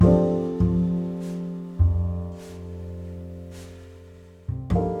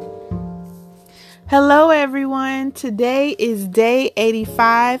Hello everyone, today is day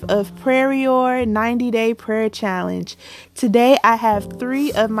 85 of Prairior 90-Day Prayer Challenge. Today I have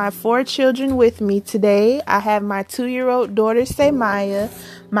 3 of my 4 children with me today. I have my 2-year-old daughter Samaya,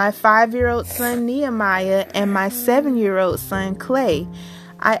 my 5-year-old son Nehemiah, and my 7-year-old son Clay.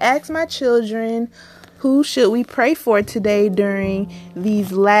 I asked my children, who should we pray for today during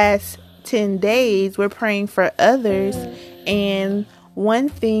these last 10 days? We're praying for others, and one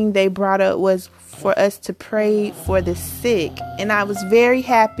thing they brought up was for us to pray for the sick. And I was very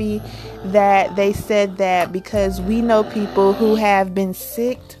happy that they said that, because we know people who have been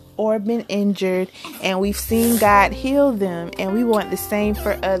sick or been injured, and we've seen God heal them, and we want the same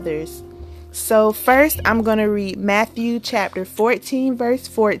for others. So first, I'm going to read Matthew chapter 14, verse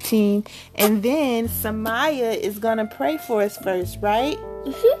 14, and then Samaya is going to pray for us first, right?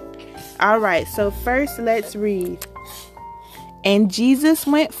 All right, so first let's read. And Jesus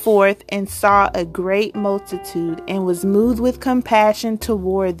went forth and saw a great multitude, and was moved with compassion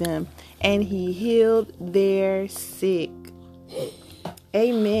toward them, and he healed their sick.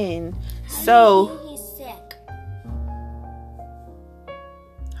 Amen. So,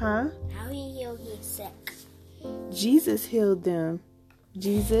 How he healed his sick? Jesus healed them.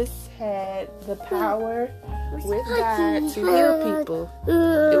 Jesus had the power with God to heal people.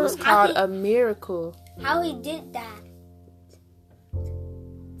 It was called a miracle. How he did that?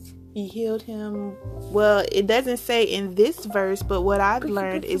 He healed him. Well, it doesn't say in this verse, but what I've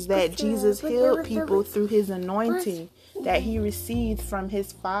learned is that Jesus healed people through his anointing that he received from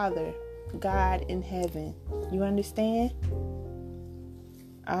his Father, God in heaven. You understand?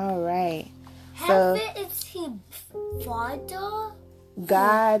 All right. So, Heaven is his father?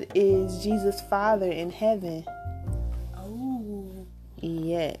 God is Jesus' Father in heaven. Oh.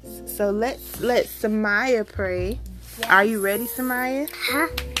 Yes. So let Samaya pray. Yes. Are you ready, Samaya? Huh?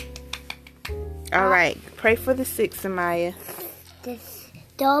 All right. Pray for the sick, Samaya.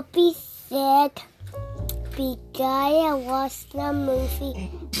 Don't be sick. Because I watched the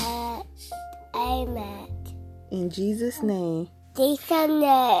movie at Amen. In Jesus' name. Jesus'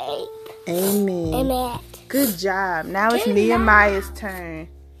 name. Amen. Amen. Good job. Now it's Nehemiah's turn.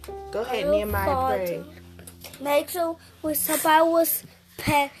 Go ahead, Nehemiah, pray. Make sure when somebody was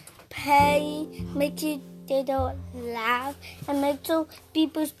paying, make sure they don't laugh, and make sure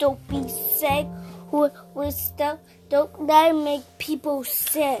people don't be sick with stuff. Don't let it make people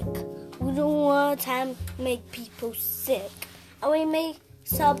sick. We don't want to make people sick. And we make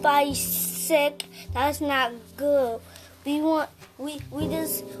somebody sick, that's not good. We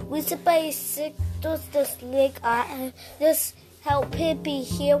somebody sick, just lick and just help him be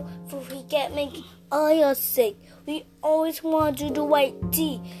healed, for we can't make others sick. We always want to do the right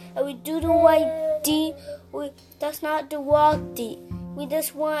deed, and we do the right deed. That's not the wrong deed. We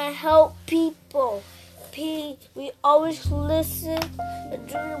just want to help people. We always listen and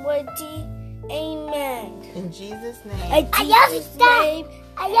do the right deed. Amen. In Jesus' name. In Jesus' name.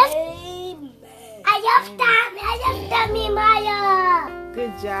 Amen. I love that, Nehemiah.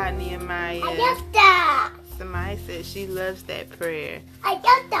 Good job, Nehemiah. I love that. Samaya said she loves that prayer. I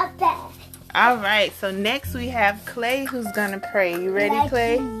love that prayer. All right, so next we have Clay who's going to pray. You ready,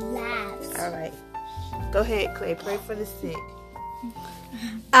 Clay? All right. Go ahead, Clay. Pray for the sick.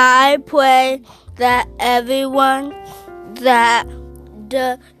 I pray that everyone that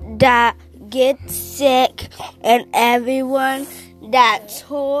gets sick and everyone that's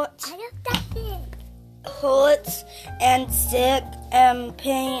hurts and sick and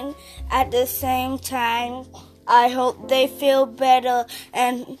pain at the same time, I hope they feel better,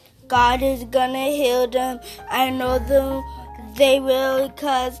 and God is gonna heal them. I know they will,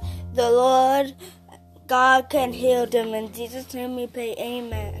 because the Lord God can heal them. In Jesus' name we pray,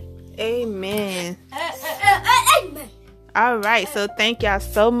 amen. Amen. Amen. All right, so thank y'all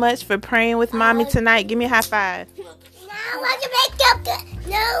so much for praying with Mommy tonight. Give me a high five.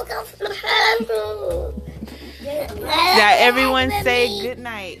 Now everyone say good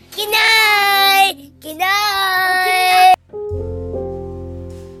night. Good night. Good night.